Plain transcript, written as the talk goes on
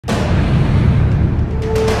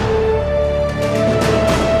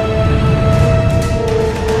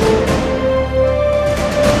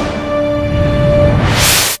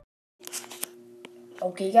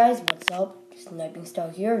Okay guys, what's up? Sniping Star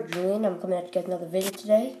here, Julian. I'm coming at you guys another video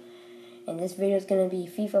today. And this video is going to be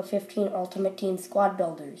FIFA 15 Ultimate Team Squad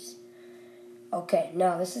Builders. Okay,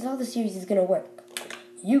 now this is how the series is going to work.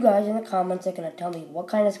 You guys in the comments are going to tell me what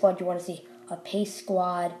kind of squad you want to see. A pace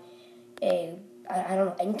squad, I don't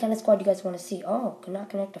know, any kind of squad you guys want to see. Oh, cannot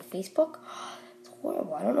connect to Facebook? It's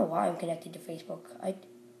horrible. I don't know why I'm connected to Facebook.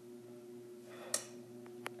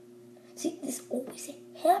 See, this always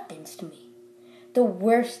happens to me. The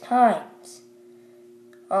worst times.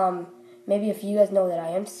 Maybe if you guys know that I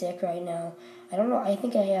am sick right now. I don't know, I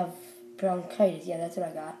think I have bronchitis. Yeah, that's what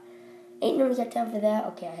I got. Ain't no time for that.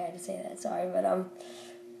 Okay, I had to say that, sorry, but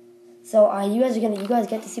so you guys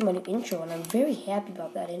get to see my new intro, and I'm very happy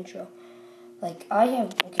about that intro. Like, okay,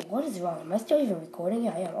 what is wrong? Am I still even recording?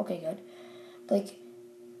 Yeah, I am. Okay, good. Like,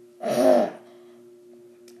 yeah,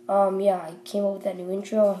 I came up with that new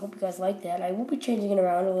intro. I hope you guys like that. I will be changing it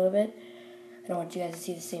around a little bit. I don't want you guys to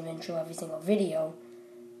see the same intro every single video.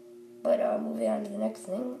 But moving on to the next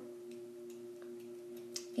thing.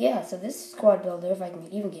 Yeah, so this squad builder, if I can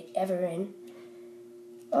even get ever in.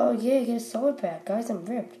 Oh yeah, get a solar pack. Guys, I'm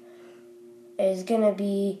ripped. Is gonna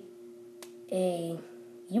be a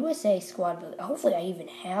USA squad builder. Hopefully I even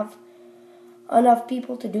have enough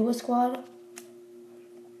people to do a squad.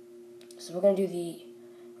 So we're gonna do the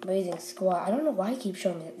amazing squad. I don't know why I keep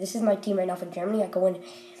showing me that. This is my team right now for Germany. I go in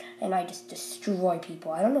and I just destroy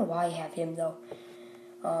people. I don't know why I have him, though.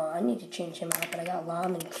 I need to change him out, but I got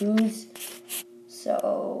Lam and Cruz.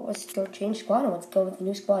 So, let's go change squad, and let's go with the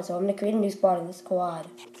new squad. So, I'm going to create a new squad in this squad.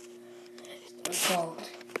 It's called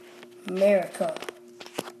America.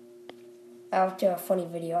 After a funny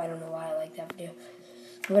video, I don't know why I like that video.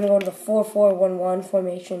 We're going to go to the 4-4-1-1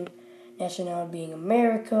 formation. Nationality being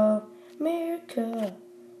America. America.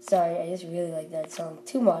 Sorry, I just really like that song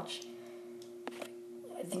too much.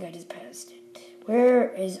 I think I just passed it.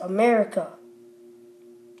 Where is America?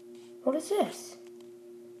 What is this?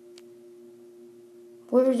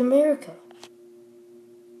 Where is America?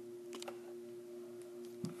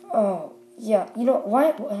 Oh, yeah. You know,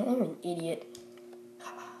 why? I'm an idiot.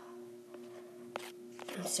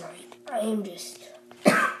 I'm sorry. I'm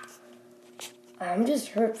just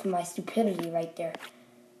hurt from my stupidity right there.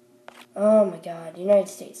 Oh my god. United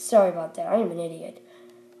States. Sorry about that. I am an idiot.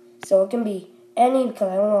 So it can be any, because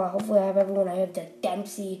I don't know, hopefully I have everyone. I have the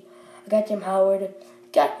Dempsey, I got Jim Howard,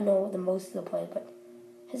 got the most of the players, but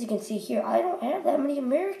as you can see here, I don't have that many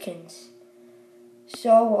Americans.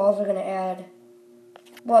 So we're also going to add,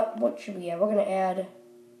 what should we add? We're going to add,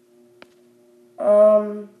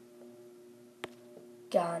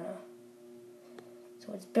 Ghana.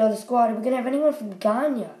 So let's build a squad. We're going to have anyone from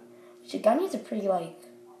Ghana. Ghana's a pretty, like,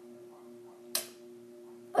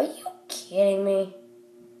 are you kidding me?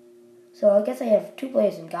 So I guess I have 2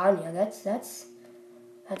 players in Ghana. That's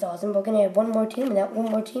awesome. We're gonna have one more team, and that one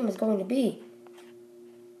more team is going to be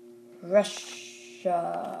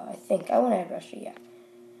Russia. I think I want to have Russia. Yeah,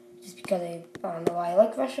 just because I don't know why I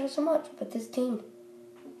like Russia so much, but this team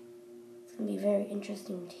is gonna be a very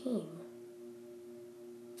interesting team.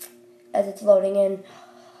 As it's loading in.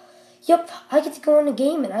 Yep, I get to go in a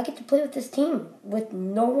game and I get to play with this team with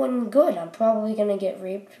no one good. I'm probably gonna get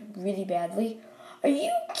raped really badly. Are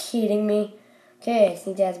you kidding me? Okay, I just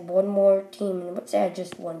need to add one more team. And let's add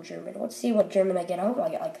just one German. Let's see what German I get. I hope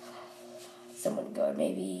I get, like, someone good,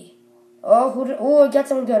 maybe. Oh, I got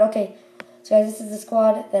someone good. Okay, so guys, this is the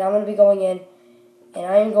squad that I'm going to be going in. And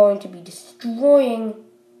I am going to be destroying.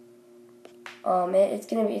 It's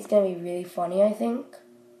gonna be really funny, I think.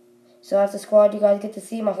 So that's the squad you guys get to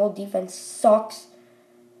see. My whole defense sucks.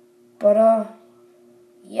 But,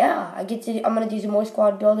 yeah, I'm going to do some more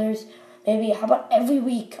squad builders. Maybe, how about every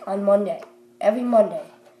week on Monday? Every Monday.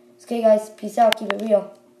 Okay, guys, peace out. Keep it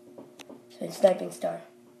real. It's been Sniping Star.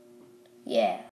 Yeah.